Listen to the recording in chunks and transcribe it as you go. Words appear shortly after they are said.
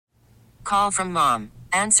call from mom.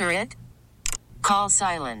 Answer it. Call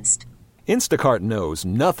silenced. Instacart knows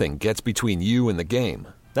nothing gets between you and the game.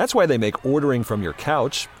 That's why they make ordering from your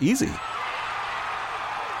couch easy.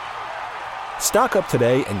 Stock up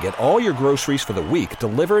today and get all your groceries for the week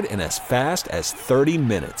delivered in as fast as 30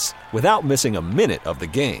 minutes without missing a minute of the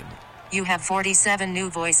game. You have 47 new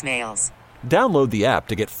voicemails. Download the app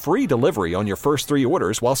to get free delivery on your first 3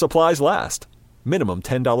 orders while supplies last. Minimum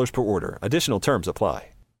 $10 per order. Additional terms apply.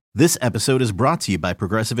 This episode is brought to you by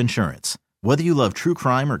Progressive Insurance. Whether you love true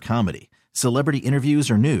crime or comedy, celebrity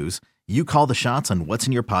interviews or news, you call the shots on what's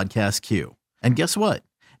in your podcast queue. And guess what?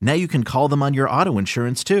 Now you can call them on your auto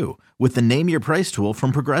insurance too with the Name Your Price tool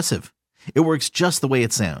from Progressive. It works just the way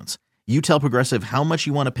it sounds. You tell Progressive how much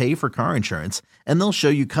you want to pay for car insurance, and they'll show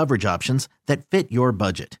you coverage options that fit your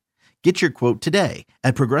budget. Get your quote today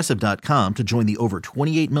at Progressive.com to join the over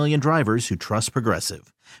 28 million drivers who trust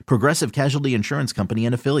Progressive. Progressive Casualty Insurance Company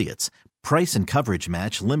and Affiliates. Price and coverage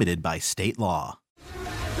match limited by state law.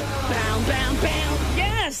 Bow, bow, bow.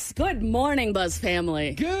 Yes! Good morning, Buzz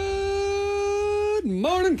family. Good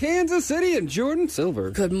morning, Kansas City and Jordan Silver.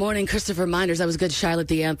 Good morning, Christopher Minders. That was good Charlotte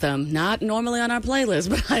the Anthem. Not normally on our playlist,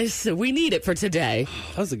 but we need it for today.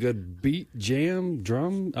 That was a good beat, jam,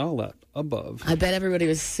 drum, all that above. I bet everybody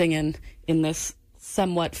was singing in this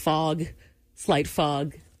somewhat slight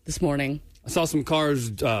fog this morning. I saw some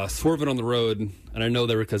cars swerving on the road, and I know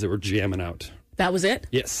they were because they were jamming out. That was it?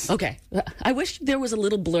 Yes. Okay. I wish there was a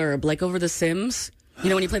little blurb, like over The Sims. You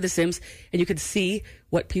know, when you play The Sims, and you could see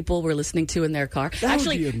what people were listening to in their car. That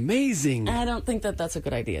would be amazing. I don't think that's a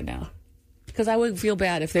good idea now. Because I would feel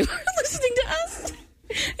bad if they were listening to us.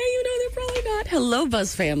 And you know they're probably not. Hello,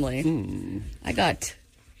 Buzz family. I got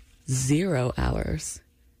 0 hours,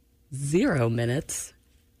 0 minutes,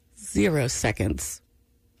 0 seconds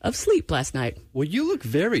of sleep last night. Well, you look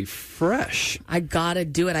very fresh. I gotta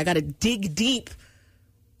do it. I gotta dig deep.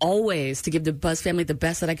 Always to give the Buzz family the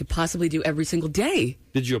best that I could possibly do every single day.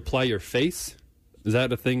 Did you apply your face? Is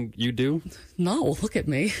that a thing you do? No, look at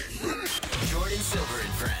me. Jordan Silver and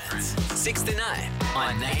Friends, 6 to 9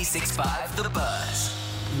 on 96.5 The Buzz.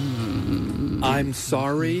 I'm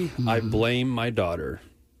sorry. I blame my daughter.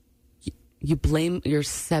 You blame your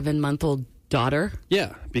 7-month-old daughter?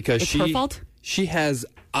 Yeah, because it's her fault? She has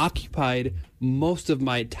occupied most of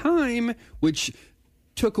my time, which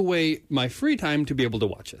took away my free time to be able to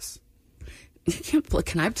watch this.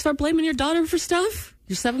 Can I start blaming your daughter for stuff?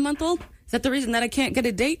 Your 7-month-old? Is that the reason that I can't get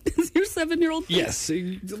a date? Is your 7-year-old? Yes.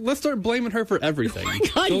 Let's start blaming her for everything. Oh my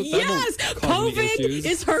God, yes! COVID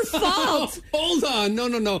is her fault. Hold on.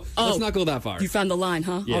 No. Let's not go that far. You found the line,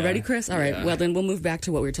 huh? Yeah. Already, Chris? All right. Yeah. Well, then we'll move back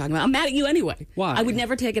to what we were talking about. I'm mad at you anyway. Why? I would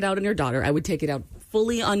never take it out on your daughter. I would take it out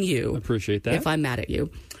fully on you. Appreciate that. If I'm mad at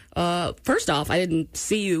you. First off, I didn't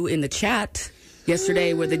see you in the chat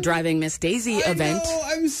yesterday with the Driving Miss Daisy event. No,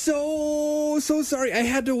 I'm so sorry. I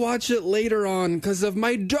had to watch it later on because of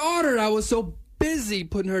my daughter. I was so busy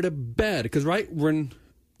putting her to bed because when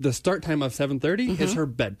the start time of 7:30 is her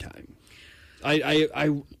bedtime.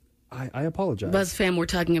 I apologize. Buzz fam, we're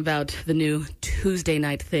talking about the new Tuesday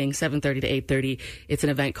night thing, 7:30 to 8:30. It's an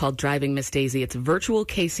event called Driving Miss Daisy. It's a virtual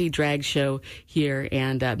KC drag show here,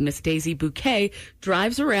 and Miss Daisy Bouquet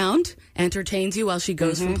drives around, entertains you while she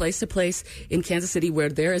goes from place to place in Kansas City where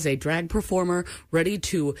there is a drag performer ready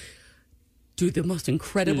to do the most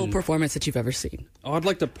incredible performance that you've ever seen. Oh, I'd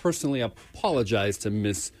like to personally apologize to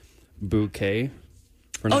Miss Bouquet.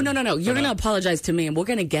 No. You're going to apologize to me, and we're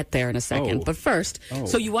going to get there in a second. Oh. But first,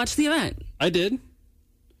 so you watched the event. I did.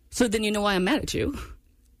 So then you know why I'm mad at you.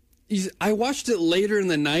 I watched it later in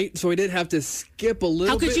the night, so I did have to skip a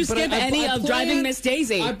little bit. How could you skip any of Driving Miss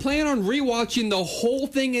Daisy? I plan on rewatching the whole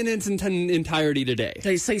thing in its entirety today.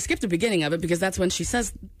 So you skipped the beginning of it because that's when she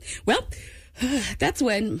says, well, that's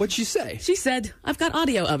when... What'd she say? She said, I've got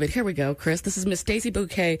audio of it. Here we go, Chris. This is Miss Daisy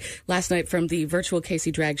Bouquet last night from the virtual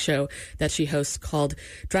Casey drag show that she hosts called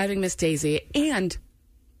Driving Miss Daisy. And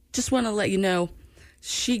just want to let you know,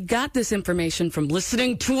 she got this information from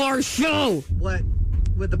listening to our show. What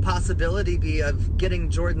would the possibility be of getting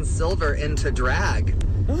Jordan Silver into drag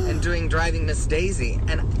and doing Driving Miss Daisy?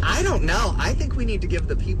 And I don't know. I think we need to give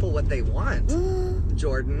the people what they want.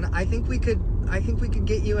 Jordan, I think we could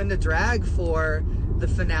get you into drag for the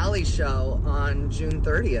finale show on June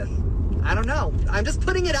 30th. I don't know. I'm just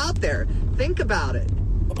putting it out there. Think about it.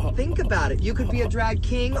 Think about it. You could be a drag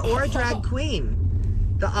king or a drag queen.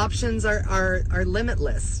 The options are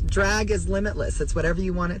limitless. Drag is limitless. It's whatever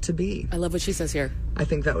you want it to be. I love what she says here. I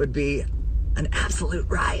think that would be an absolute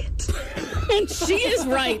riot. And she is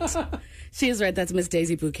right. She is right. That's Miss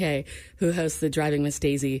Daisy Bouquet, who hosts the Driving Miss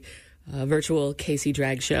Daisy virtual Casey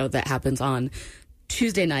drag show that happens on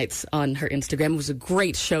Tuesday nights on her Instagram. It was a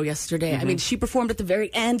great show yesterday. I mean, she performed at the very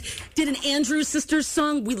end, did an Andrews Sisters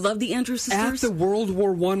song. We love the Andrews Sisters. At the World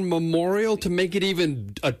War I memorial to make it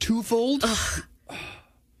even a twofold.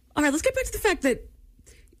 All right, let's get back to the fact that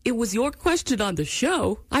it was your question on the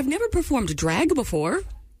show. I've never performed drag before.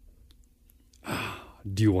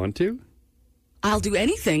 Do you want to? I'll do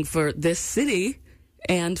anything for this city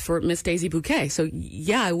and for Miss Daisy Bouquet. So,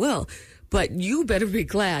 yeah, I will. But you better be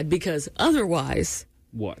glad, because otherwise,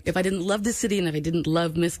 What? if I didn't love this city and if I didn't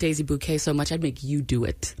love Miss Daisy Bouquet so much, I'd make you do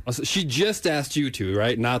it. Also, she just asked you to,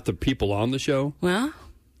 right? Not the people on the show? Well,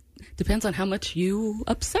 depends on how much you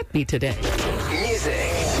upset me today. Music,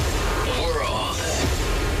 world,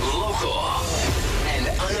 local, and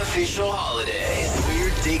unofficial holidays.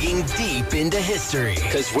 We're digging deep into history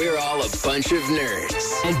because we're all a bunch of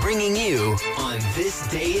nerds. And bringing you on This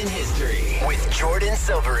Day in History with Jordan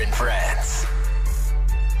Silver and Friends.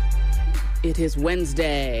 It is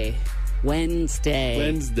Wednesday.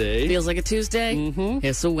 Wednesday. Feels like a Tuesday? Mm-hmm.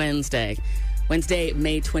 It's a Wednesday. Wednesday,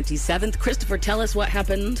 May 27th. Christopher, tell us what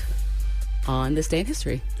happened on this day in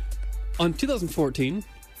history. On 2014,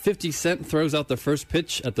 50 Cent throws out the first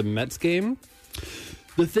pitch at the Mets game.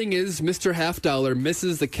 The thing is, Mr. Half Dollar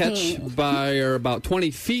misses the catch by about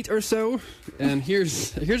 20 feet or so. And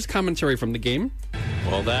here's commentary from the game.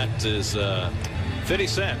 Well, that is 50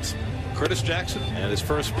 Cent. Curtis Jackson, and his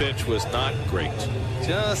first pitch was not great.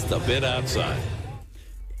 Just a bit outside.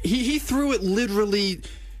 He threw it literally,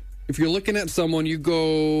 if you're looking at someone, you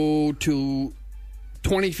go to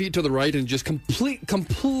 20 feet to the right and just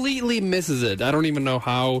completely misses it. I don't even know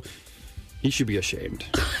how. He should be ashamed.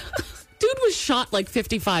 Dude was shot like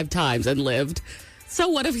 55 times and lived. So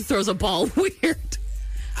what if he throws a ball weird?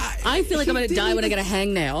 I feel like I'm going to die when I get a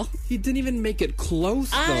hangnail. He didn't even make it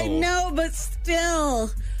close, though. I know, but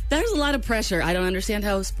still. There's a lot of pressure. I don't understand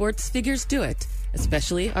how sports figures do it,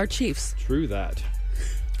 especially our Chiefs. True that.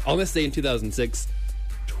 On this day in 2006,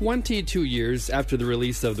 22 years after the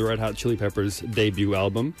release of the Red Hot Chili Peppers' debut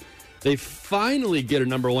album, they finally get a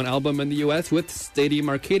 #1 album in the U.S. with Stadium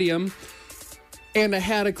Arcadium. And I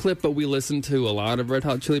had a clip, but we listened to a lot of Red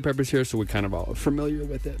Hot Chili Peppers here, so we're kind of all familiar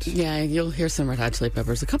with it. Yeah, you'll hear some Red Hot Chili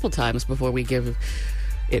Peppers a couple times before we give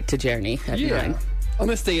it to Jeremy at 9. On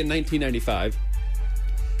this day in 1995,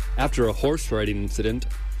 after a horse riding incident,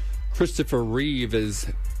 Christopher Reeve is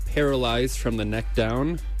paralyzed from the neck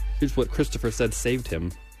down. Here's what Christopher said saved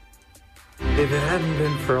him. If it hadn't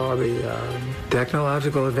been for all the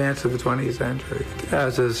technological advance of the 20th century,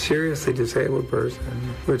 as a seriously disabled person,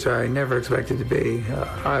 which I never expected to be,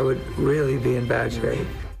 I would really be in bad shape.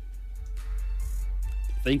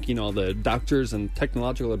 Thanking all the doctors and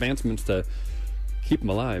technological advancements to keep him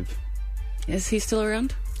alive. Is he still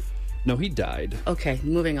around? No, he died. Okay,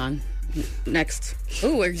 moving on. Next.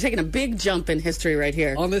 Ooh, we're taking a big jump in history right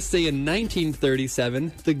here. On this day in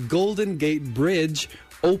 1937, the Golden Gate Bridge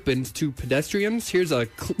opened to pedestrians. Here's a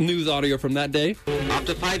news audio from that day.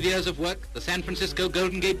 After 5 years of work, the San Francisco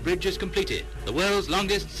Golden Gate Bridge is completed. The world's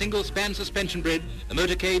longest single-span suspension bridge, the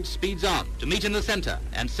motorcade speeds on to meet in the center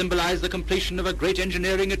and symbolize the completion of a great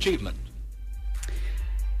engineering achievement.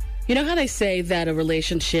 You know how they say that a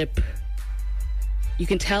relationship, you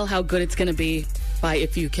can tell how good it's going to be by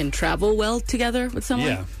if you can travel well together with someone?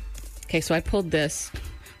 Yeah. Okay, so I pulled this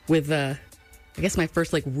with, I guess, my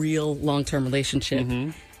first, real long-term relationship.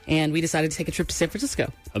 Mm-hmm. And we decided to take a trip to San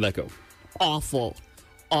Francisco. How'd that go? Awful.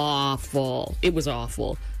 It was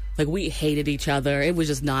awful. We hated each other. It was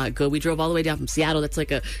just not good. We drove all the way down from Seattle. That's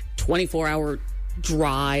like a 24-hour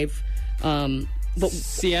drive. But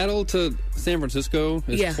Seattle to San Francisco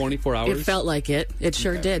is 24 hours? It felt like it. It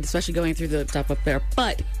sure did, especially going through the stuff up there.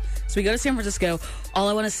 But, so we go to San Francisco. All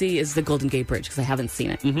I want to see is the Golden Gate Bridge because I haven't seen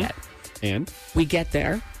it yet. And? We get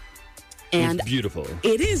there. And it's beautiful.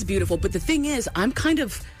 It is beautiful. But the thing is,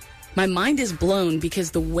 my mind is blown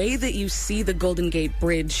because the way that you see the Golden Gate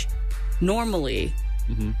Bridge normally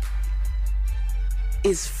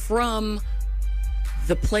is from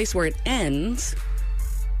the place where it ends.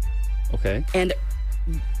 Okay. And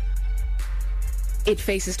it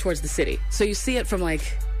faces towards the city. So you see it from a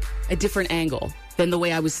different angle than the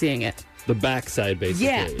way I was seeing it. The backside,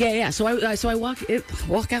 basically. Yeah. So I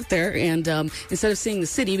walk out there, and instead of seeing the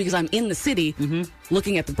city, because I'm in the city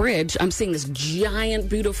looking at the bridge, I'm seeing this giant,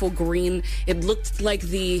 beautiful green. It looked like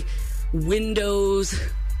the Windows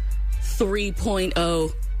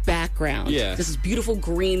 3.0 background. Yeah. This is beautiful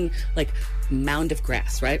green, mound of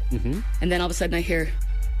grass, right? Mm-hmm. And then all of a sudden I hear,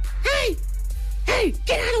 hey,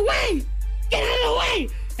 get out of the way! Get out of the way!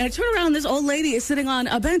 And I turn around, and this old lady is sitting on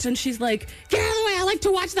a bench, and she's like, get out of the way, I like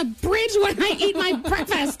to watch the bridge when I eat my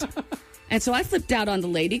breakfast. And so I flipped out on the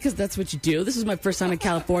lady because that's what you do. This is my first time in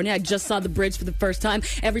California. I just saw the bridge for the first time.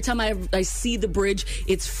 Every time I see the bridge,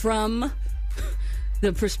 it's from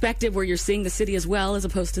the perspective where you're seeing the city as well as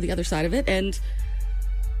opposed to the other side of it. And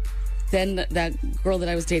then that girl that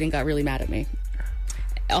I was dating got really mad at me.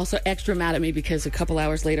 Also extra mad at me because a couple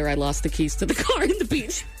hours later I lost the keys to the car in the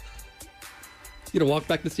beach. You gonna walk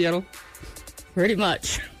back to Seattle? Pretty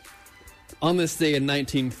much. On this day in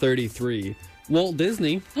 1933, Walt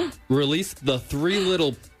Disney released The Three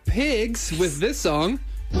Little Pigs with this song.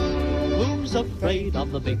 Who's afraid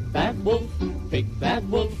of the big bad wolf? Big bad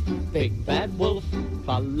wolf, big bad wolf,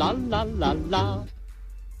 fa la la la la.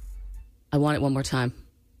 I want it one more time.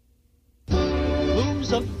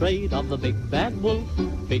 Who's afraid of the big bad wolf?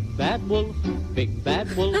 Big bad wolf, big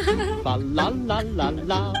bad wolf, fa la la la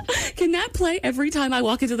la. Can that play every time I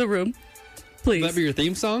walk into the room? Please. Would that be your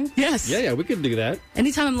theme song? Yes. Yeah, we could do that.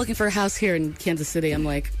 Anytime I'm looking for a house here in Kansas City, I'm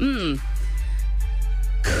like, could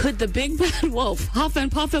the big bad wolf huff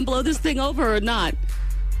and puff and blow this thing over or not?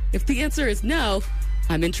 If the answer is no,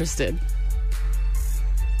 I'm interested.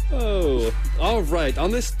 Oh, all right.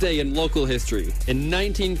 On this day in local history, in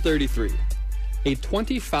 1933, a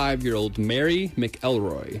 25-year-old Mary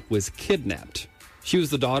McElroy was kidnapped. She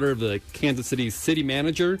was the daughter of the Kansas City city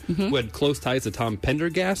manager who had close ties to Tom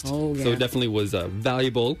Pendergast, so it definitely was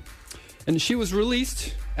valuable. And she was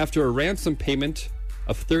released after a ransom payment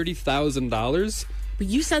of $30,000. But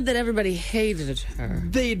you said that everybody hated her.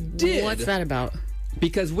 They did. What's that about?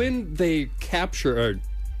 Because when they captured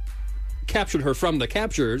her from the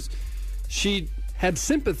captors, she had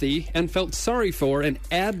sympathy and felt sorry for and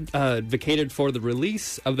advocated for the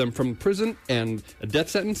release of them from prison and a death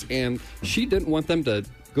sentence, and she didn't want them to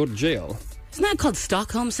go to jail. Isn't that called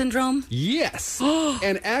Stockholm Syndrome? Yes.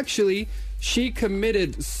 And actually, she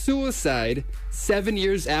committed suicide 7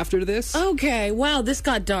 years after this. Okay, wow, this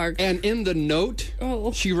got dark. And in the note,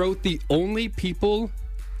 she wrote, "The only people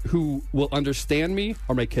who will understand me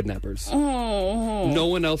are my kidnappers. No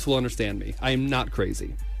one else will understand me. I am not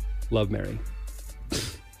crazy. Love, Mary."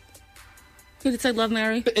 Did it say Love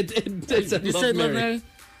Mary? It said Love Mary.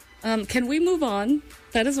 Can we move on?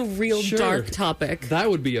 That is a real dark topic.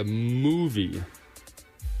 That would be a movie.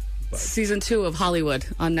 Season 2 of Hollywood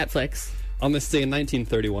on Netflix. On this day in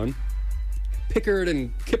 1931, Pickard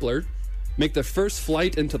and Kepler make the first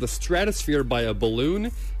flight into the stratosphere by a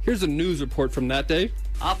balloon. Here's a news report from that day.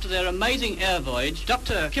 After their amazing air voyage,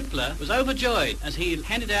 Dr. Kepler was overjoyed as he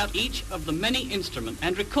handed out each of the many instruments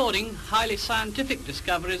and recording highly scientific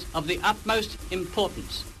discoveries of the utmost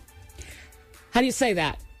importance. How do you say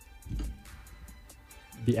that?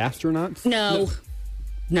 The astronauts?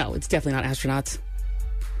 No, it's definitely not astronauts.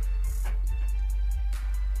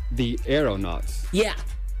 The aeronauts. Yeah.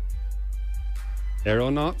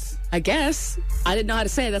 Aeronauts? I guess. I didn't know how to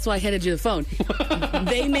say it. That's why I handed you the phone.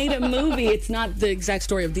 They made a movie. It's not the exact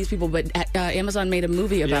story of these people, but Amazon made a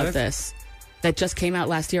movie about this that just came out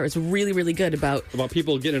last year. It's really, really good about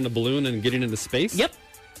people getting in a balloon and getting into space? Yep.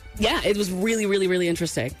 Yeah, it was really, really, really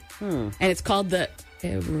interesting. And it's called the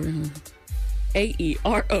Aeronauts.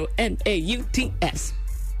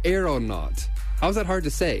 Aeronaut. How's that hard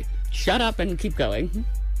to say? Shut up and keep going.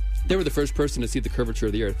 They were the first person to see the curvature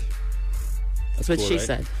of the Earth. That's what she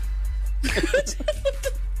said.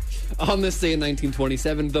 On this day in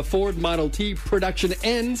 1927, the Ford Model T production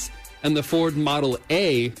ends and the Ford Model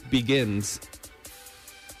A begins.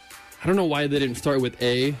 I don't know why they didn't start with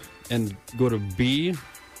A and go to B,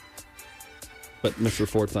 but Mr.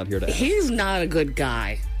 Ford's not here to ask. He's not a good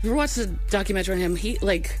guy. You ever watched the documentary on him? He,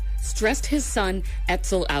 stressed his son,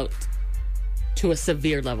 Etzel, out to a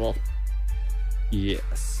severe level.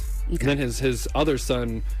 Yes. Okay. And then his other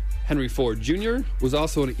son, Henry Ford Jr., was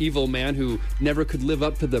also an evil man who never could live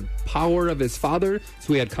up to the power of his father,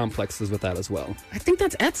 so he had complexes with that as well. I think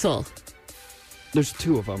that's Etzel. There's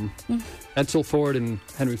two of them. Etzel Ford and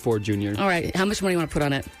Henry Ford Jr. All right, how much money do you want to put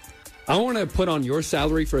on it? I want to put on your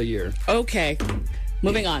salary for a year. Okay,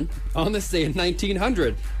 moving on. On this day in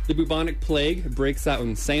 1900, the bubonic plague breaks out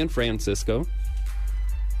in San Francisco. Do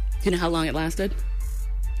you know how long it lasted?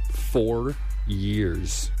 4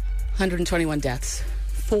 years. 121 deaths.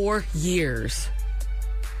 4 years.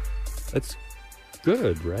 That's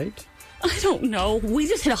good, right? I don't know. We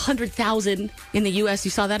just hit 100,000 in the U.S.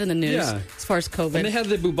 You saw that in the news as far as COVID. And they had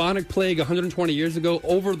the bubonic plague 120 years ago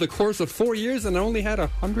over the course of 4 years, and only had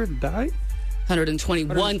 100 die?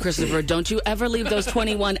 121, Christopher. Don't you ever leave those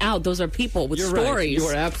 21 out. Those are people with stories. Right. You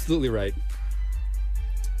are absolutely right.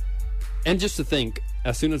 And just to think,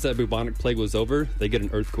 as soon as that bubonic plague was over, they get an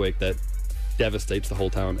earthquake that devastates the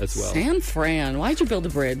whole town as well. San Fran. Why'd you build a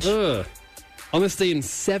bridge? On this day in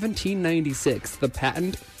 1796, the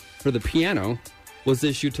patent for the piano was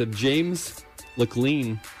issued to James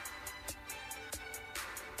LeClain.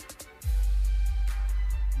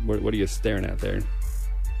 What are you staring at there?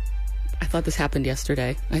 I thought this happened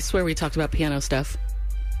yesterday. I swear we talked about piano stuff.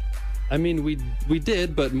 I mean, we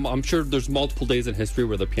did, but I'm sure there's multiple days in history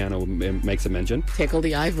where the piano makes a mention. Tickle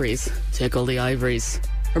the ivories. Tickle the ivories.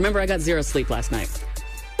 Remember, I got 0 sleep last night.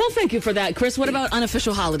 Well, thank you for that, Chris. What about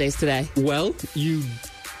unofficial holidays today? Well, you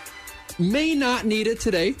may not need it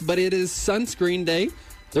today, but it is Sunscreen Day.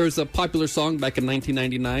 There's a popular song back in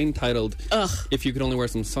 1999 titled If You Could Only Wear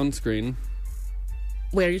Some Sunscreen.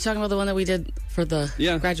 Wait, are you talking about the one that we did for the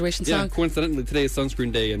graduation song? Yeah, coincidentally, today is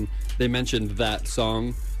Sunscreen Day, and they mentioned that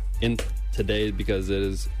song in today because it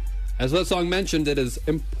is, as that song mentioned, it is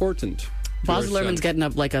important. Baz Luhrmann's getting a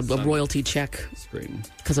royalty check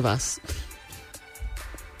because of us.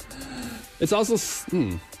 It's also...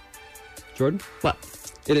 Jordan? What?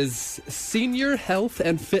 It is Senior Health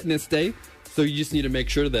and Fitness Day, so you just need to make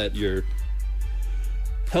sure that you're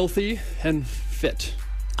healthy and fit.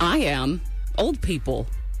 I am. Old people.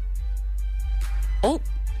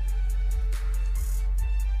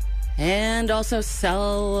 And also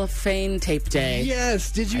Cellophane Tape Day.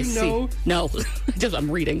 Yes, did you know? No,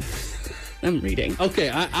 I'm reading.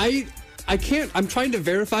 Okay, I can't, I'm trying to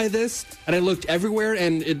verify this, and I looked everywhere,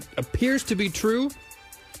 and it appears to be true.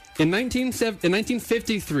 In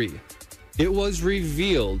 1953, it was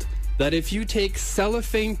revealed that if you take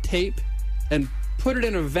cellophane tape and put it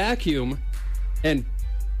in a vacuum and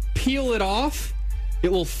peel it off,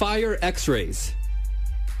 it will fire X-rays.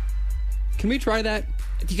 Can we try that?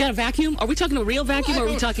 You got a vacuum? Are we talking a real vacuum, or are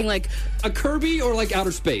we talking like a Kirby or like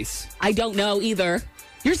outer space? I don't know either.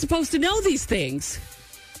 You're supposed to know these things.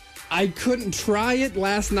 I couldn't try it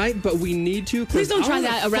last night, but we need to. Please don't try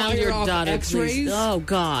that around your daughter. Please. Oh,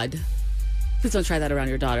 God. Please don't try that around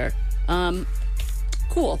your daughter.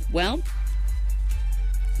 Cool. Well,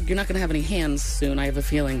 you're not going to have any hands soon. I have a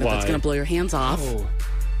feeling that that's going to blow your hands off. Oh.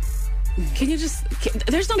 Can you just...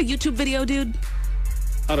 there's not a YouTube video, dude?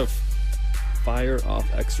 How to fire off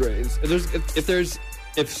X-rays.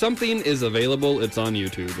 If something is available, it's on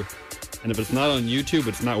YouTube. And if it's not on YouTube,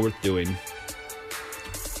 it's not worth doing.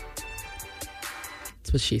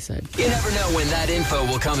 That's what she said. You never know when that info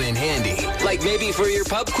will come in handy. Like maybe for your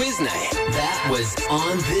pub quiz night. That was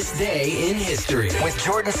On This Day in History with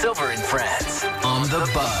Jordan Silver and friends on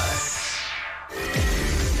The Buzz.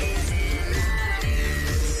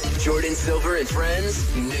 Jordan Silver and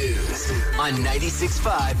Friends News on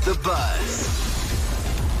 96.5 The Buzz.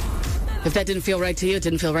 If that didn't feel right to you, it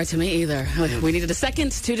didn't feel right to me either. We needed a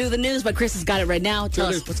second to do the news, but Chris has got it right now. Tell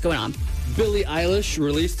us what's going on. Billie Eilish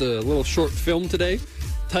released a little short film today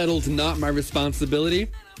titled Not My Responsibility.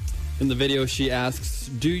 In the video, she asks,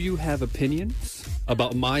 do you have opinions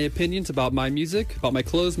about my music, about my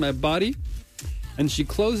clothes, my body? And she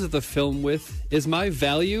closes the film with, is my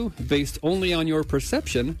value based only on your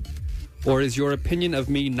perception, or is your opinion of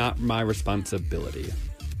me not my responsibility?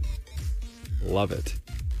 Love it.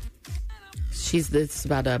 It's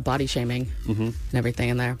about body shaming and everything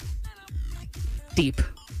in there. Deep.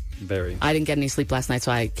 Very. I didn't get any sleep last night,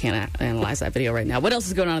 so I can't analyze that video right now. What else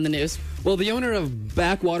is going on in the news? Well, the owner of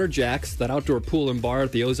Backwater Jacks, that outdoor pool and bar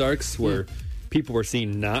at the Ozarks, where people were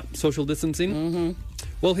seen not social distancing,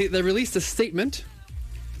 well, they released a statement.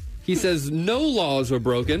 He says no laws were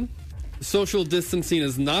broken. Social distancing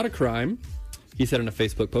is not a crime. He said in a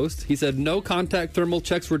Facebook post. He said no contact thermal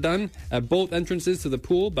checks were done at both entrances to the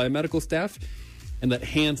pool by medical staff, and that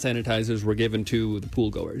hand sanitizers were given to the pool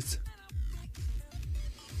goers.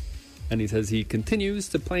 And he says he continues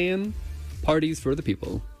to plan parties for the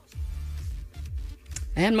people.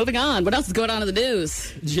 And moving on, what else is going on in the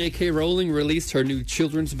news? J.K. Rowling released her new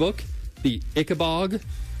children's book, The Ickabog,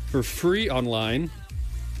 for free online.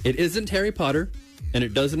 It isn't Harry Potter, and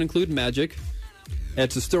it doesn't include magic.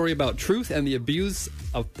 It's a story about truth and the abuse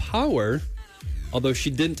of power. Although she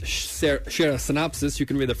didn't share a synopsis, you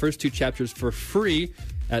can read the first 2 chapters for free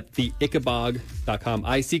at theickabog.com.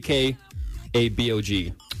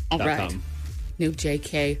 ICKABOG.com. All right. New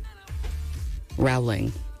J.K.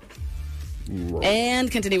 Rowling. Right.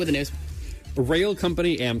 And continue with the news. Rail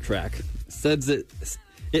company Amtrak says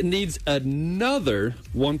it needs another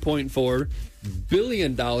 $1.4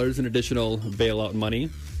 billion in additional bailout money.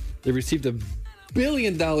 They received $1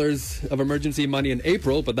 billion of emergency money in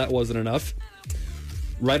April, but that wasn't enough.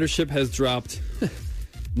 Ridership has dropped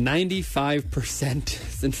 95%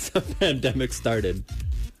 since the pandemic started.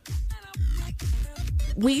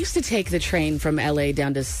 We used to take the train from L.A.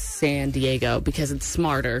 down to San Diego because it's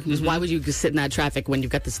smarter. Because why would you just sit in that traffic when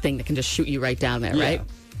you've got this thing that can just shoot you right down there, right?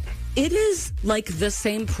 It is like the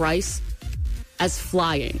same price as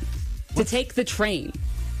flying, to take the train.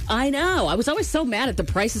 I know. I was always so mad at the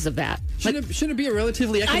prices of that. Shouldn't it be a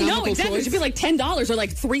relatively economical I know, exactly. choice? It should be like $10 or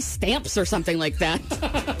like 3 stamps or something like that.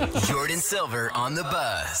 Jordan Silver on the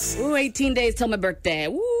bus. Ooh, 18 days till my birthday.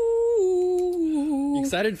 Ooh. You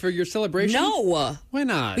excited for your celebration? No. Why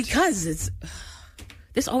not? Because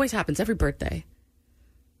this always happens every birthday.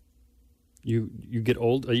 You get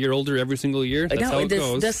old, a year older every single year? That's how it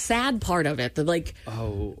goes. The sad part of it, the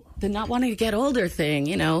not wanting to get older thing,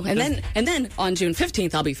 you know. And then on June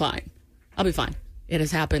 15th, I'll be fine. I'll be fine. It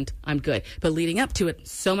has happened. I'm good. But leading up to it,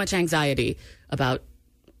 so much anxiety about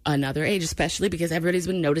another age, especially because everybody's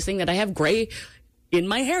been noticing that I have gray in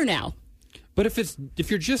my hair now. But if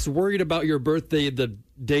you're just worried about your birthday, the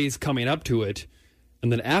days coming up to it,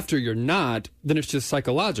 and then after you're not, then it's just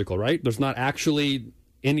psychological, right? There's not actually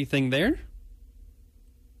anything there?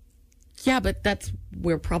 Yeah, but that's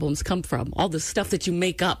where problems come from. All the stuff that you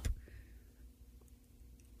make up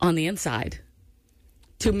on the inside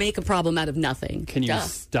to make a problem out of nothing. Can you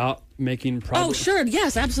stop making problems? Oh, sure.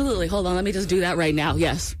 Yes, absolutely. Hold on. Let me just do that right now.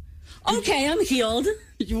 Yes. Okay, I'm healed.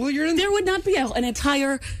 Well, there would not be an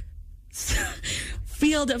entire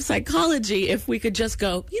field of psychology if we could just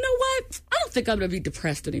go, you know what? I don't think I'm going to be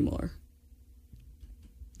depressed anymore.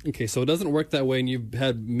 Okay, so it doesn't work that way, and you've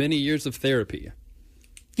had many years of therapy.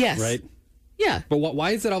 Yes. Right? Yeah. But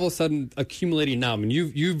why is it all of a sudden accumulating now? I mean,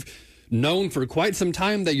 you've known for quite some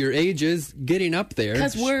time that your age is getting up there.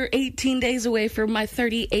 Because we're 18 days away from my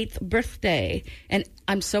 38th birthday, and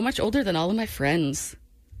I'm so much older than all of my friends.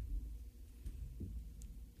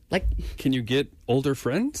 Like, can you get older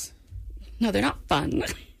friends? No, they're not fun.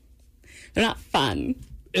 They're not fun.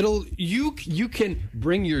 You can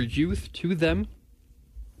bring your youth to them.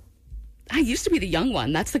 I used to be the young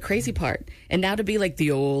one. That's the crazy part. And now to be like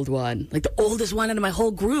the old one, like the oldest one out of my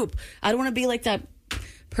whole group. I don't want to be like that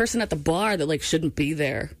person at the bar that like shouldn't be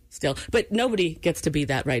there still. But nobody gets to be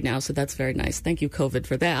that right now, so that's very nice. Thank you, COVID,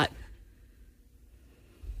 for that.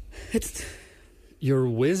 Your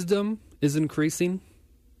wisdom is increasing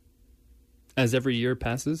as every year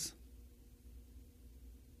passes.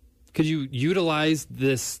 Could you utilize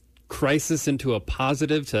this crisis into a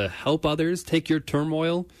positive to help others take your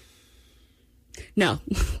turmoil? No.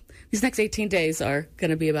 These next 18 days are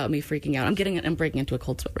going to be about me freaking out. I'm breaking into a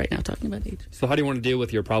cold sweat right now talking about age. So how do you want to deal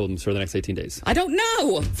with your problems for the next 18 days? I don't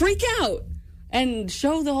know. Freak out and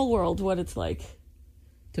show the whole world what it's like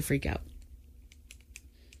to freak out.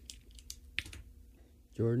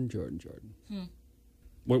 Jordan.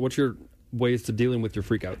 What's your ways to dealing with your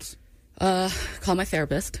freakouts? Call my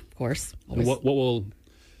therapist, of course. And what will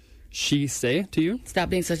she say to you? Stop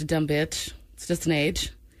being such a dumb bitch. It's just an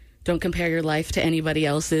age. Don't compare your life to anybody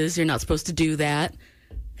else's. You're not supposed to do that,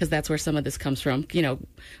 because that's where some of this comes from. You know,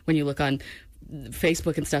 when you look on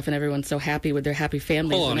Facebook and stuff and everyone's so happy with their happy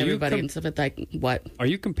families and everybody and stuff, it's like, what? Are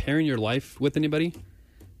you comparing your life with anybody?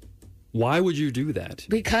 Why would you do that?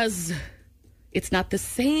 Because it's not the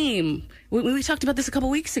same. We talked about this a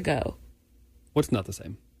couple weeks ago. What's not the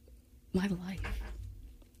same? My life.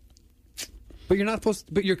 But you're not supposed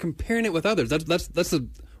to, but you're comparing it with others. That's a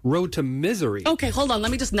road to misery. Okay, hold on.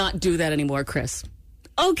 Let me just not do that anymore, Chris.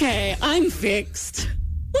 Okay, I'm fixed.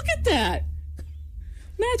 Look at that.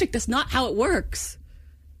 Magic, that's not how it works.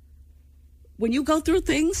 When you go through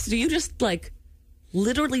things, do you just like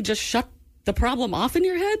literally just shut the problem off in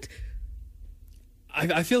your head?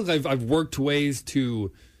 I feel like I've worked ways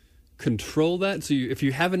to control that. So if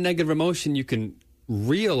you have a negative emotion, you can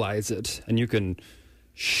realize it and you can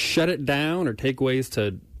shut it down or take ways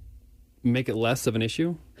to make it less of an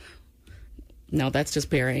issue. No, that's just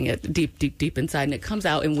burying it deep inside, and it comes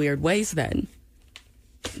out in weird ways then.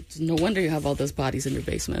 No wonder you have all those bodies in your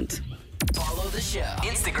basement. Follow the show.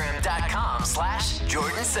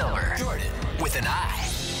 Instagram.com/Jordan Silver. Jordan with an I.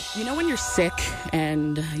 You know when you're sick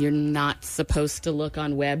and you're not supposed to look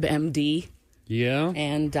on WebMD? Yeah.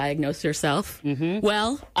 And diagnose yourself? Mm-hmm.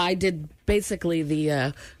 Well, I did basically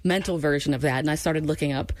the mental version of that, and I started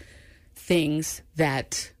looking up things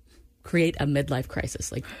that create a midlife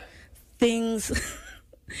crisis. Like things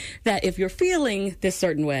that if you're feeling this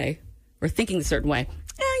certain way or thinking a certain way,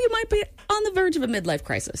 you might be on the verge of a midlife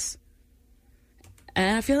crisis.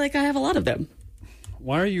 And I feel like I have a lot of them.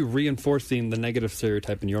 Why are you reinforcing the negative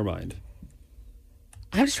stereotype in your mind?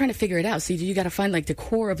 I'm just trying to figure it out. See, you got to find like the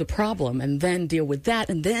core of the problem and then deal with that,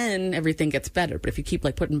 and then everything gets better. But if you keep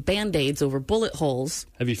like putting Band-Aids over bullet holes...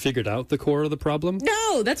 Have you figured out the core of the problem?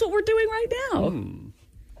 No, that's what we're doing right now.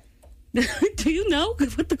 Do you know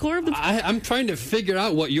what the core of the... I'm trying to figure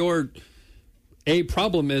out what your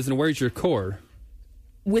problem is and where's your core.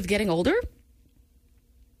 With getting older?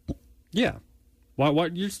 Yeah. Why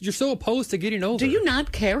you're so opposed to getting older? Do you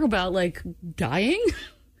not care about, like, dying?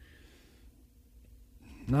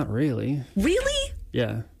 Not really. Really?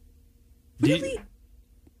 Yeah. Really?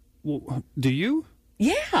 Do you?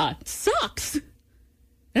 Yeah, it sucks.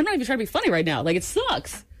 I'm not even trying to be funny right now. Like, it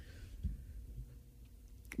sucks.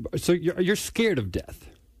 So you're scared of death?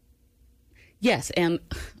 Yes, and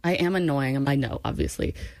I am annoying. I know,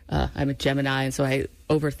 obviously. I'm a Gemini, and so I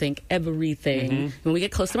overthink everything. Mm-hmm. When we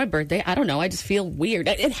get close to my birthday, I don't know, I just feel weird.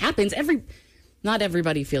 It happens. Not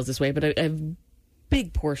everybody feels this way, but a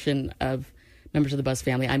big portion of members of the Buzz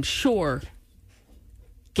family, I'm sure,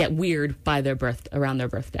 get weird by around their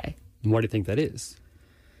birthday. And why do you think that is?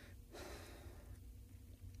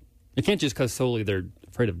 It can't just because solely they're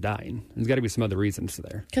afraid of dying. There's got to be some other reasons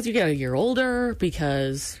there. Because you get a year older,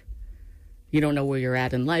 because you don't know where you're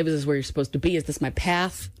at in life. Is this where you're supposed to be? Is this my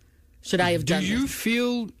path? Should I have done this? Do you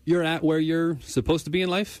feel you're at where you're supposed to be in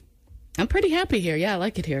life? I'm pretty happy here. Yeah, I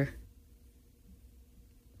like it here.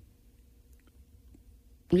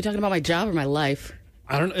 Are you talking about my job or my life?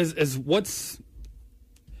 I don't know.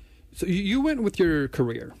 So you went with your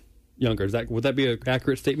career younger. Would that be an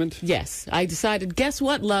accurate statement? Yes. I decided, guess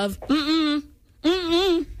what, love? I'm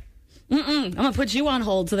going to put you on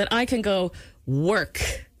hold so that I can go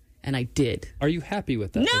work. And I did. Are you happy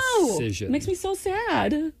with that decision? It makes me so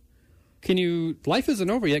sad. Life isn't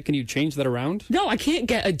over yet. Can you change that around? No, I can't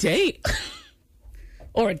get a date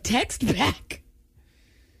or a text back.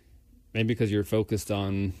 Maybe because you're focused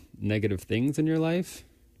on negative things in your life?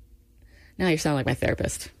 Now you sound like my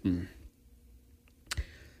therapist. You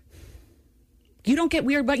don't get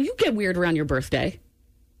weird, but you get weird around your birthday.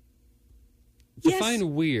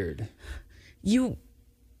 Define weird. You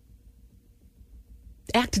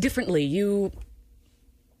act differently. You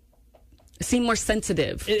seem more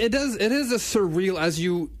sensitive. It is a surreal as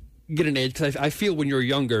you get an age, because I feel when you're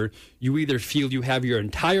younger, you either feel you have your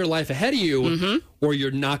entire life ahead of you, or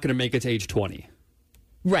you're not going to make it to age 20.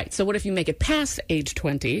 Right. So what if you make it past age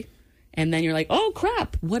 20, and then you're like, oh,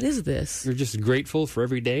 crap, what is this? You're just grateful for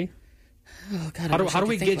every day? Oh, God, how do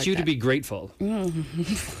we get you to be grateful?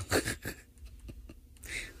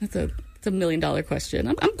 That's a $1 million question.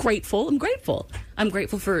 I'm grateful. I'm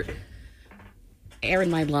grateful for air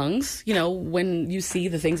in my lungs. You know, when you see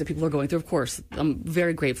the things that people are going through, of course, I'm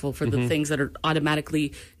very grateful for the things that are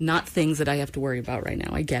automatically not things that I have to worry about right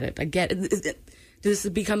now. I get it. Does this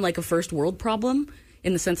become like a first world problem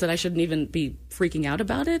in the sense that I shouldn't even be freaking out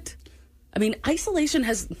about it? I mean, isolation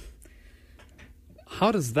has...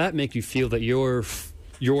 How does that make you feel that your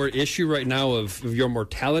issue right now of your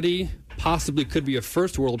mortality possibly could be a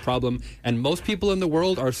first world problem, and most people in the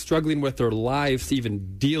world are struggling with their lives to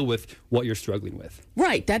even deal with what you're struggling with?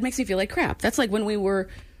 Right. That makes me feel like crap. That's like when we were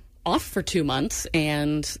off for 2 months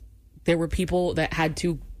and there were people that had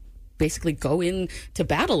to basically go into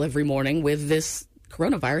battle every morning with this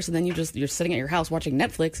coronavirus, and then you're sitting at your house watching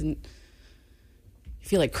Netflix and you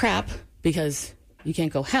feel like crap because you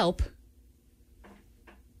can't go help.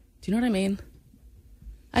 Do you know what I mean?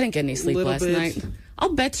 I didn't get any sleep last night.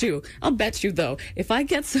 I'll bet you though, if I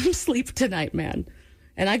get some sleep tonight, man,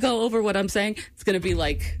 and I go over what I'm saying, it's going to be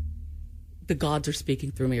like the gods are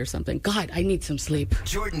speaking through me or something. God, I need some sleep.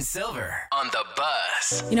 Jordan Silver on the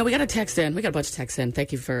Buzz. You know, we got a text in. We got a bunch of texts in.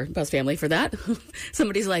 Thank you for Buzz family for that.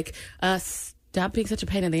 Somebody's like, stop being such a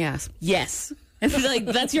pain in the ass. Yes. And like,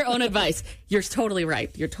 that's your own advice. You're totally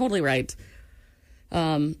right.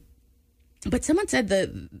 But someone said that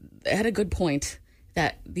had a good point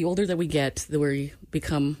that the older that we get, the we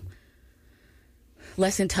become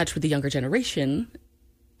less in touch with the younger generation,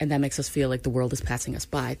 and that makes us feel like the world is passing us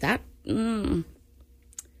by. That,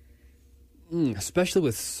 especially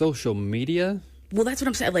with social media. Well, that's what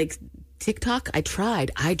I'm saying. Like TikTok, I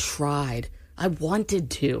tried. I wanted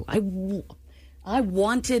to. I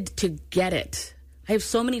wanted to get it. I have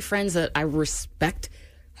so many friends that I respect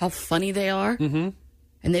how funny they are. Mm-hmm.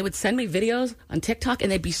 And they would send me videos on TikTok,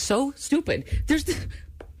 and they'd be so stupid. There's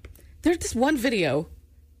this one video.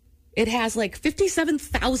 It has like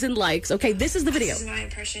 57,000 likes. Okay, this is the video. This is my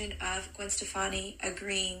impression of Gwen Stefani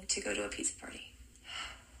agreeing to go to a pizza party.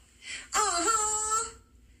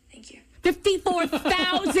 Thank you.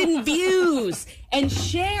 54,000 views and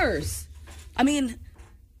shares. I mean...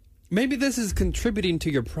 Maybe this is contributing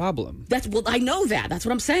to your problem. Well, I know that. That's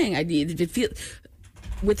what I'm saying.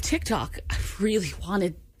 With TikTok, I really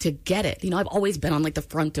wanted to get it. You know, I've always been on like the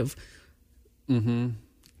front of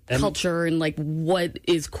culture and like what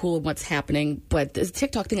is cool and what's happening. But this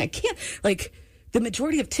TikTok thing, I can't. Like, the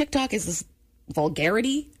majority of TikTok is this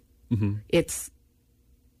vulgarity. Mm-hmm. It's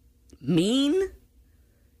mean.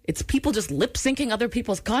 It's people just lip syncing other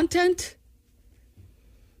people's content.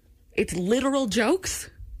 it's literal jokes.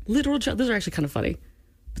 Literal jokes. Those are actually kind of funny.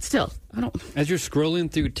 But still, I don't... As you're scrolling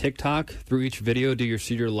through TikTok, through each video, do you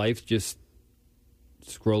see your life just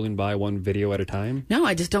scrolling by one video at a time? No,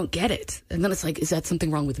 I just don't get it. And then it's like, is that something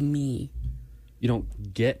wrong with me? You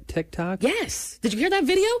don't get TikTok? Yes. Did you hear that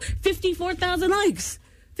video? 54,000 likes.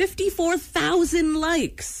 54,000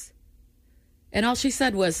 likes. And all she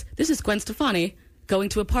said was, this is Gwen Stefani going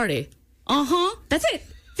to a party. Uh-huh. That's it.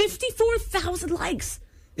 54,000 likes.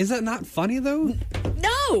 Is that not funny, though?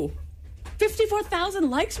 No. 54,000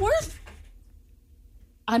 likes worth?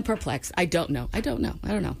 I'm perplexed. I don't know.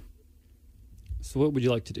 So what would you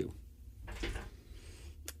like to do?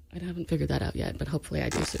 I haven't figured that out yet, but hopefully I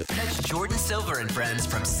do soon. Catch Jordan Silver and friends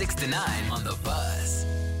from 6 to 9 on The Buzz.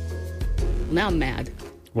 Now I'm mad.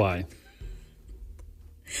 Why?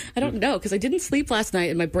 I don't know, because I didn't sleep last night,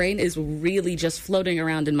 and my brain is really just floating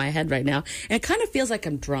around in my head right now. And it kind of feels like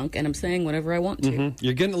I'm drunk, and I'm saying whatever I want to. Mm-hmm.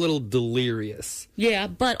 You're getting a little delirious. Yeah,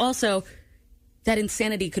 but also, that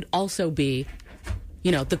insanity could also be,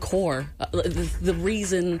 the core, the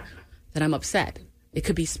reason that I'm upset. It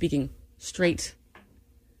could be speaking straight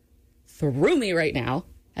through me right now,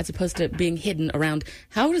 as opposed to being hidden around.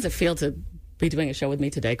 How does it feel to be doing a show with me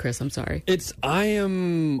today, Chris? I'm sorry. I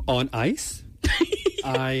am on ice.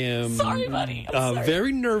 I am sorry, buddy. Sorry.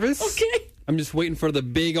 Very nervous. Okay. I'm just waiting for the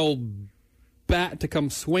big old bat to come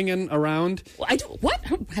swinging around. Well, I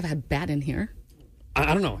don't have a bat in here.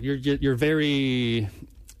 I don't know. You're very...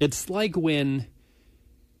 It's like when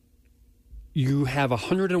you have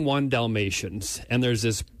 101 Dalmatians and there's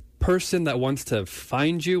this person that wants to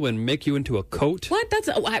find you and make you into a coat. What?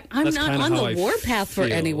 I'm not on the warpath for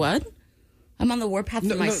anyone. I'm on the warpath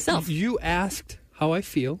for myself. No, you asked how I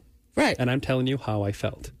feel. Right. And I'm telling you how I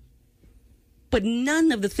felt. But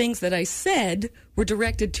none of the things that I said were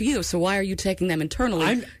directed to you. So why are you taking them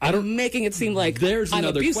internally? I don't making it seem like there's I'm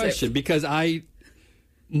another abusive. question, because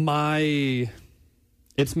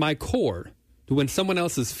it's my core. When someone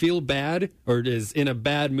else feel bad or is in a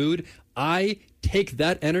bad mood, I take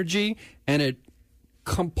that energy and it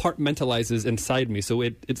compartmentalizes inside me. So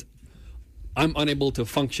I'm unable to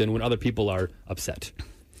function when other people are upset.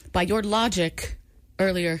 By your logic,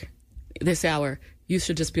 earlier this hour, you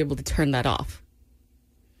should just be able to turn that off.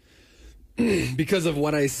 Because of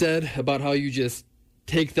what I said about how you just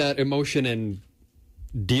take that emotion and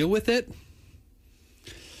deal with it?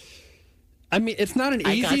 I mean, it's not an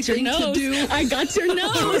easy thing to do. I got your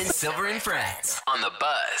nose. Jordan Silver and friends on The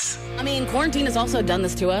Buzz. I mean, quarantine has also done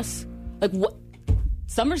this to us. Like, what?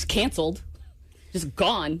 Summer's canceled. Just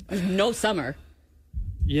gone. There's no summer.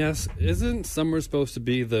 Yes, isn't summer supposed to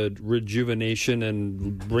be the rejuvenation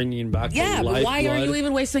and bringing back the lifeblood? Yeah, why are you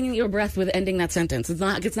even wasting your breath with ending that sentence? It's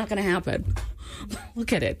not going to happen.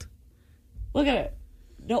 Look at it.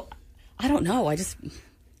 No, I don't know.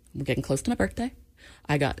 We're getting close to my birthday.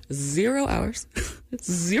 I got 0 hours,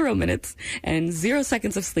 0 minutes, and 0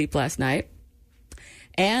 seconds of sleep last night.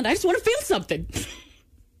 And I just want to feel something.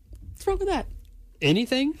 What's wrong with that?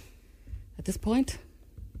 Anything? At this point?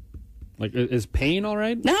 Like, is pain all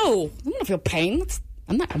right? No, I don't want to feel pain.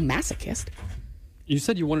 I'm not a masochist. You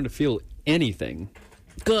said you wanted to feel anything.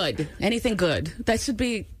 Good. Anything good. That should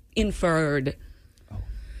be inferred.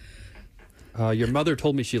 Your mother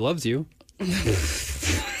told me she loves you.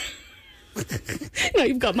 No,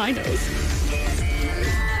 you've got my nose.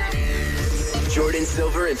 Jordan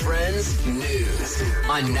Silver and Friends News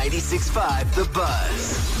on 96.5 The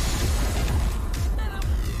Buzz.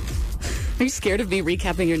 Are you scared of me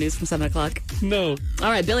recapping your news from 7 o'clock? No. All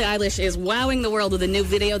right, Billie Eilish is wowing the world with a new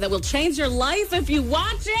video that will change your life if you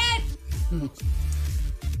watch it.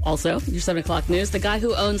 Also, your 7 o'clock news, the guy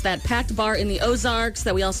who owns that packed bar in the Ozarks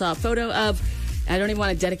that we all saw a photo of. I don't even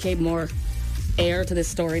want to dedicate more air to this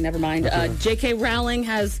story, never mind. Okay. J.K. Rowling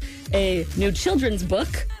has a new children's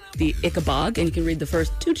book, The Ichabod, and you can read the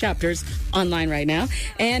first 2 chapters online right now.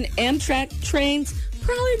 And Amtrak trains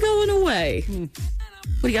probably going away.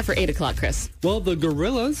 What do you got for 8 o'clock, Chris? Well, the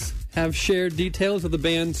Gorillaz have shared details of the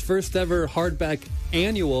band's first ever hardback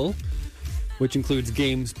annual, which includes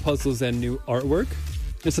games, puzzles, and new artwork.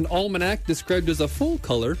 It's an almanac described as a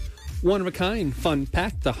full-color, one-of-a-kind,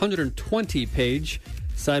 fun-packed, 120-page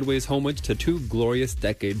sideways homage to 2 glorious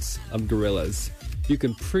decades of Gorillaz. You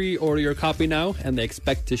can pre-order your copy now, and they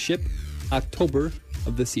expect to ship October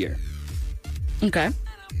of this year. Okay.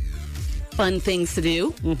 Fun things to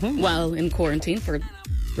do while in quarantine for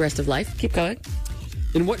the rest of life. Keep going.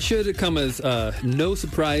 In what should come as no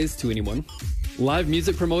surprise to anyone, live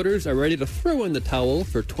music promoters are ready to throw in the towel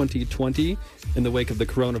for 2020 in the wake of the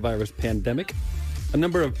coronavirus pandemic. A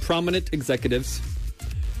number of prominent executives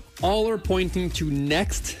all are pointing to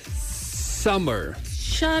next summer.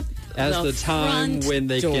 Shut as the time front when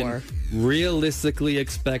they door. can realistically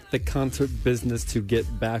expect the concert business to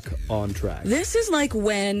get back on track. This is like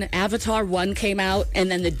when Avatar 1 came out,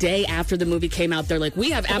 and then the day after the movie came out, they're like,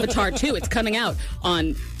 we have Avatar 2. It's coming out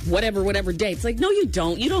on whatever day. It's like, no, you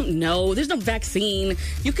don't. You don't know. There's no vaccine.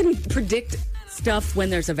 You can predict stuff when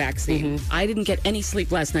there's a vaccine. I didn't get any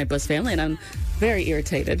sleep last night, Buzz family, and I'm very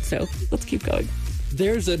irritated. So let's keep going.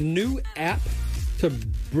 There's a new app to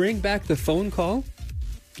bring back the phone call.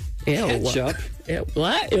 Ew. Catch Up. Ew.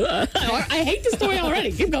 What? I hate the story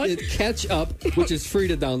already. Keep going. Catch Up, which is free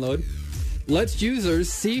to download, lets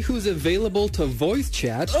users see who's available to voice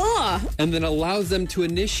chat and then allows them to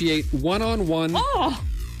initiate one-on-one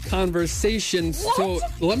conversations. So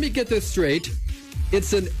let me get this straight.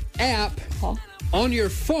 It's an app on your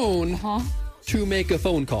phone to make a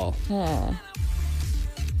phone call.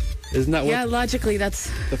 Isn't that what logically that's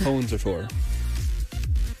the phones are for?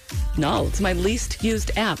 No, it's my least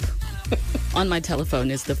used app on my telephone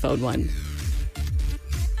is the phone one.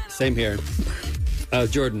 Same here.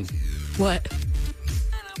 Jordan. What?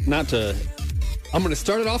 I'm going to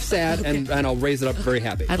start it off sad and I'll raise it up very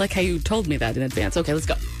happy. I like how you told me that in advance. Okay, let's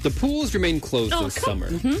go. The pools remain closed this summer.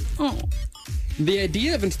 The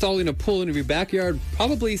idea of installing a pool in your backyard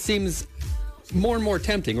probably seems more and more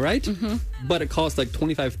tempting, right? But it costs like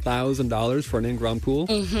 $25,000 for an in-ground pool.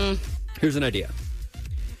 Here's an idea.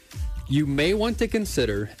 You may want to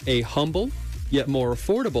consider a humble, yet more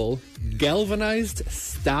affordable, galvanized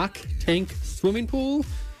stock tank swimming pool,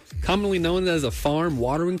 commonly known as a farm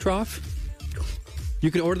watering trough.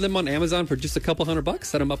 You can order them on Amazon for just a couple $100,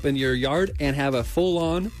 set them up in your yard, and have a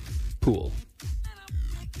full-on pool.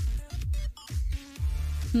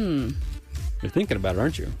 You're thinking about it,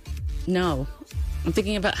 aren't you? No. I'm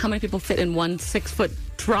thinking about how many people fit in one 6-foot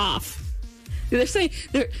trough. They're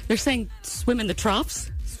saying swim in the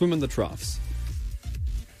troughs? Swim in the troughs.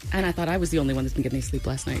 And I thought I was the only one that's been getting any sleep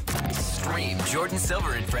last night. Stream Jordan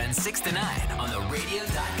Silver and Friends 6 to 9 on the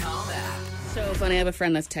radio.com app. So funny. I have a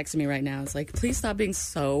friend that's texting me right now. It's like, please stop being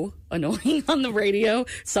so annoying on the radio.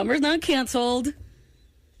 Summer's not canceled.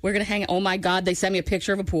 We're going to hang. Oh, my God. They sent me a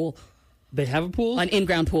picture of a pool. They have a pool? An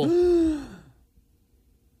in-ground pool.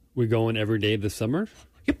 We going every day this summer?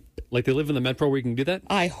 Yep. Like they live in the metro where you can do that?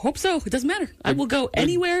 I hope so. It doesn't matter. I will go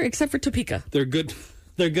anywhere except for Topeka. They're good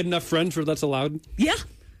enough friends where that's allowed? Yeah.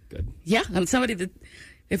 Good. Yeah. I'm somebody that,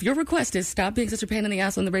 if your request is stop being such a pain in the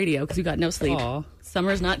ass on the radio because you got no sleep.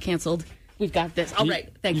 Summer's not canceled. We've got this. All right.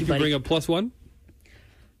 Thank you, buddy. You can bring a +1?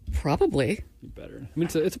 Probably. You better. I mean,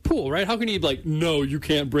 it's a pool, right? How can you be like, no, you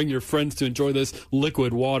can't bring your friends to enjoy this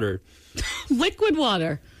liquid water? Liquid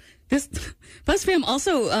water. This BuzzFam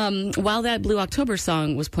also, while that Blue October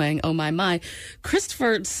song was playing, oh my,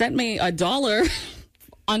 Christopher sent me $1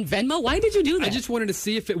 on Venmo. Why did you do that? I just wanted to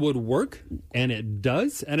see if it would work, and it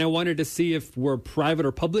does. And I wanted to see if we're private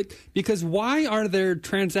or public, because why are there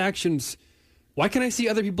transactions? Why can I see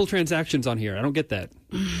other people's transactions on here? I don't get that.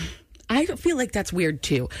 I feel like that's weird,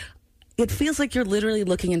 too. It feels like you're literally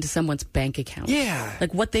looking into someone's bank account. Yeah.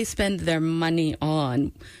 Like what they spend their money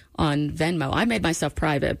on Venmo. I made myself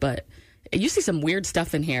private, but you see some weird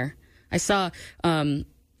stuff in here. I saw one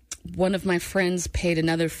of my friends paid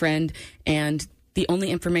another friend, and the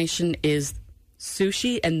only information is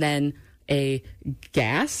sushi and then a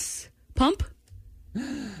gas pump.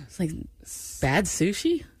 It's like bad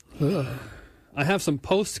sushi. Ugh. I have some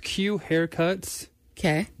post-Q haircuts.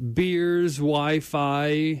 Okay. Beers,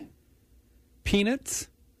 Wi-Fi, peanuts.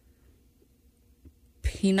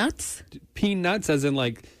 Peanuts? Peanuts as in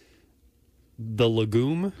like the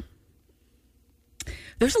legume.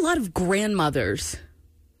 There's a lot of grandmothers.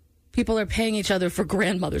 People are paying each other for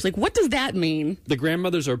grandmothers. Like, what does that mean? The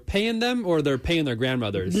grandmothers are paying them, or they're paying their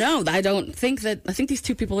grandmothers? No, I don't think that. I think these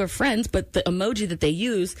two people are friends, but the emoji that they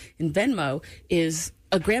use in Venmo is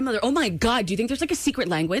a grandmother. Oh my God, do you think there's like a secret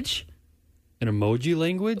language? An emoji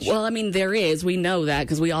language? Well, I mean, there is. We know that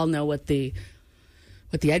because we all know what the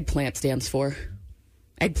eggplant stands for.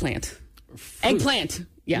 Eggplant. Fruit. Eggplant.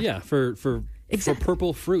 Yeah. Yeah, for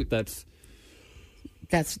purple fruit. That's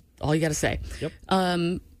all you got to say. Yep.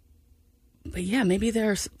 But yeah, maybe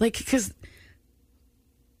there's like, because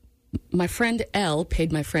my friend L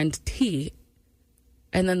paid my friend T,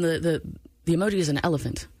 and then the emoji is an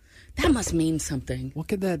elephant. That must mean something. What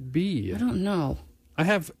could that be? I don't know. I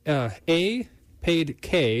have A paid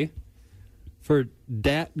K for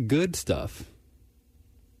dat good stuff.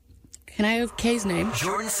 Can I have K's name?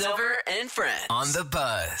 Jordan Silver and Friends on the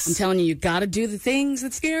Buzz. I'm telling you got to do the things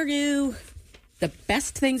that scare you. The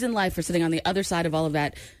best things in life are sitting on the other side of all of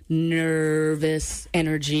that nervous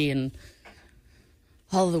energy and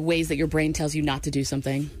all of the ways that your brain tells you not to do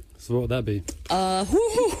something. So what would that be?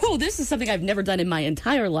 This is something I've never done in my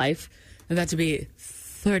entire life. I'm about to be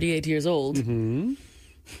 38 years old. Mm-hmm.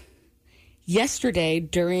 Yesterday,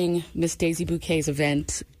 during Miss Daisy Bouquet's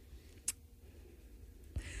event,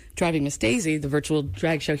 Driving Miss Daisy, the virtual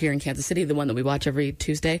drag show here in Kansas City, the one that we watch every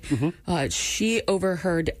Tuesday, she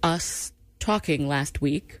overheard us talking last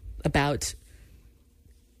week about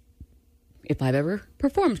if I've ever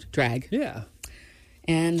performed drag. Yeah.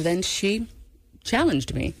 And then she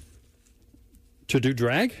challenged me. To do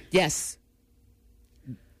drag? Yes.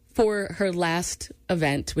 For her last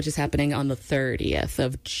event, which is happening on the 30th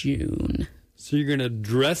of June. So you're going to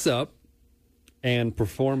dress up and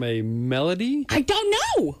perform a melody? I don't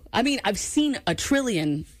know. I mean, I've seen a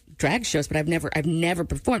trillion drag shows, but I've never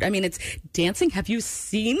performed. I mean, it's dancing. Have you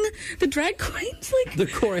seen the drag queens? Like, the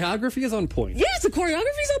choreography is on point. Yes, the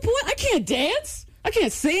choreography is on point. I can't dance. I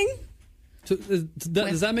can't sing. So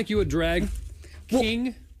does that make you a drag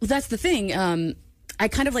king? Well, that's the thing. I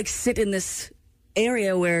kind of like sit in this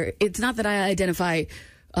area where it's not that I identify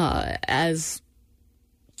as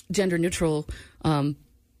gender neutral,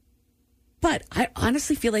 but I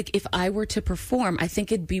honestly feel like if I were to perform, I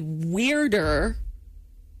think it'd be weirder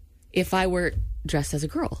if I were dressed as a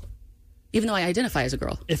girl, even though I identify as a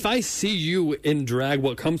girl. If I see you in drag,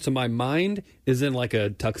 what comes to my mind is in like a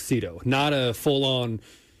tuxedo, not a full-on.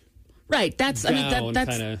 Right. That's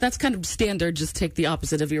kind of standard. Just take the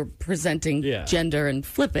opposite of your presenting gender and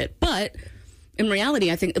flip it. But in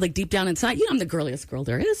reality, I think like deep down inside, I'm the girliest girl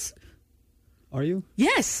there is. Are you?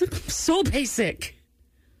 Yes. I'm so basic.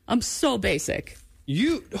 I'm so basic.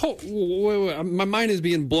 Wait, my mind is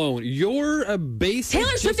being blown. You're a basic.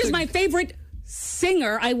 Taylor Swift is my favorite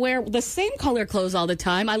singer. I wear the same color clothes all the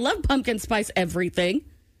time. I love pumpkin spice everything.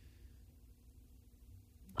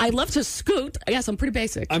 I love to scoot. Yes, I'm pretty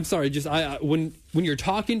basic. I'm sorry. Just when you're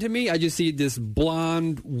talking to me, I just see this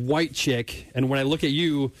blonde white chick, and when I look at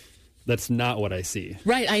you, that's not what I see.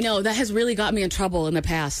 Right, I know. That has really got me in trouble in the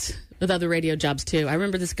past with other radio jobs too. I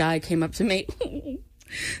remember this guy came up to me. And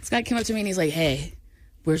he's like, "Hey,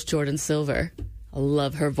 where's Jordan Silver? I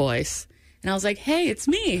love her voice." And I was like, "Hey, it's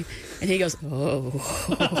me." And he goes, "Oh."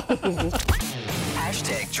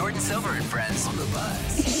 Hashtag Jordan Silver and Friends on the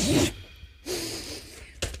bus.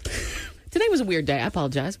 Today was a weird day. I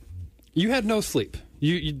apologize. You had no sleep.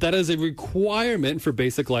 That is a requirement for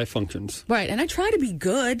basic life functions. Right, and I try to be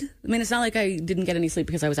good. I mean, it's not like I didn't get any sleep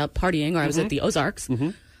because I was out partying or I was at the Ozarks.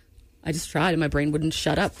 Mm-hmm. I just tried and my brain wouldn't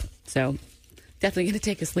shut up. So definitely going to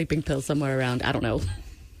take a sleeping pill somewhere around,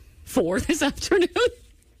 4 this afternoon.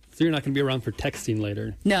 So you're not going to be around for texting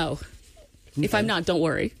later? No. Okay. If I'm not, don't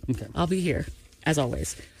worry. Okay. I'll be here, as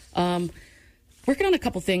always. Working on a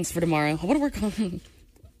couple things for tomorrow. I want to work on...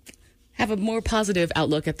 have a more positive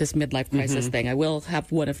outlook at this midlife crisis thing. I will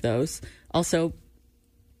have one of those. Also,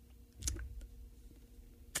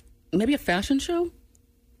 maybe a fashion show?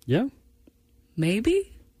 Yeah.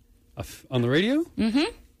 Maybe? On the radio?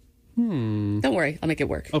 Mm-hmm. Don't worry. I'll make it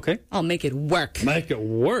work. Okay. I'll make it work. Make it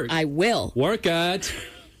work? I will. Work it.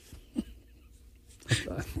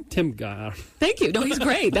 Tim Gunn. Thank you. No, he's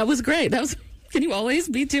great. That was great. Can you always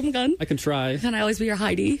be Tim Gunn? I can try. Can I always be your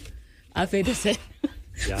Heidi? Auf Wiedersehen.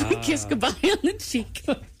 Yeah. We kiss goodbye on the cheek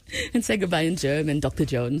and say goodbye in German, Dr.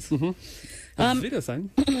 Jones. Mm-hmm. Yeah,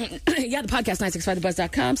 the podcast,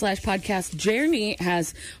 965thebuzz.com/podcast. Jeremy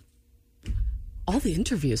has all the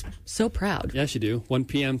interviews. So proud. Yes, you do. 1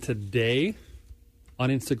 p.m. today on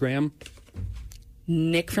Instagram.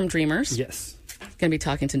 Nick from Dreamers. Yes. Going to be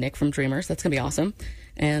talking to Nick from Dreamers. That's going to be awesome.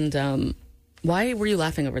 And why were you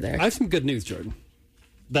laughing over there? I have some good news, Jordan.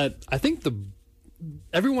 That I think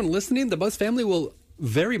everyone listening, the Buzz family, will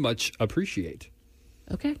very much appreciate.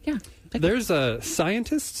 Okay, yeah. There's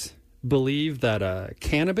scientists believe that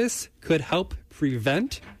cannabis could help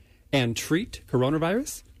prevent and treat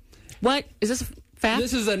coronavirus. What? Is this a fact?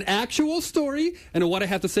 This is an actual story, and what I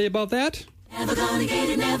have to say about that? Never gonna get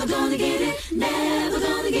it, never gonna get it, never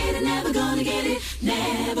gonna get it, never gonna get it,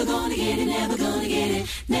 never gonna get it, never gonna get it,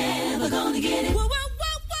 never gonna get it. Whoa, whoa,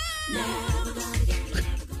 whoa, whoa. Never gonna get it,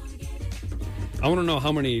 never gonna get it. I want to know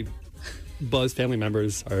how many Buzz family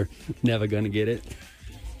members are never going to get it.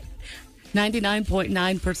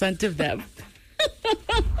 99.9% of them.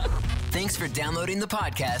 Thanks for downloading the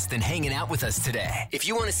podcast and hanging out with us today. If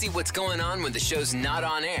you want to see what's going on when the show's not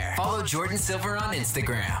on air, follow Jordan Silver on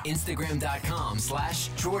Instagram.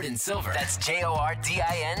 Instagram.com/Jordan Silver. That's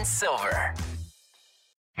JORDIN Silver.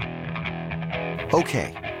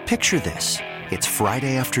 Okay, picture this. It's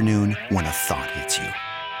Friday afternoon when a thought hits you.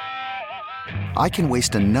 I can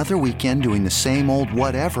waste another weekend doing the same old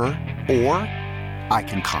whatever, or I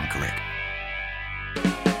can conquer it.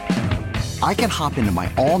 I can hop into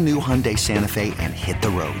my all-new Hyundai Santa Fe and hit the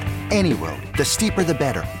road. Any road. The steeper, the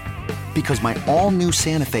better. Because my all-new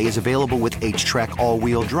Santa Fe is available with H-Track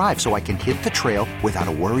all-wheel drive, so I can hit the trail without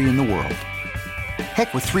a worry in the world.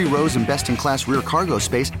 Heck, with 3 rows and best-in-class rear cargo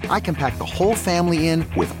space, I can pack the whole family in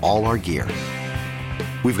with all our gear.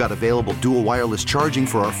 We've got available dual wireless charging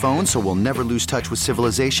for our phones, so we'll never lose touch with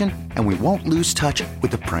civilization, and we won't lose touch with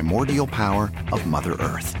the primordial power of Mother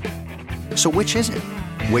Earth. So which is it?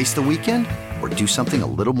 Waste the weekend or do something a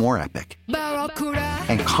little more epic?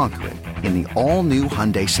 And conquer it in the all-new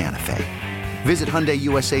Hyundai Santa Fe. Visit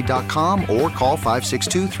HyundaiUSA.com or call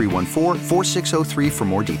 562-314-4603 for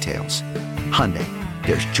more details. Hyundai,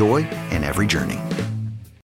 there's joy in every journey.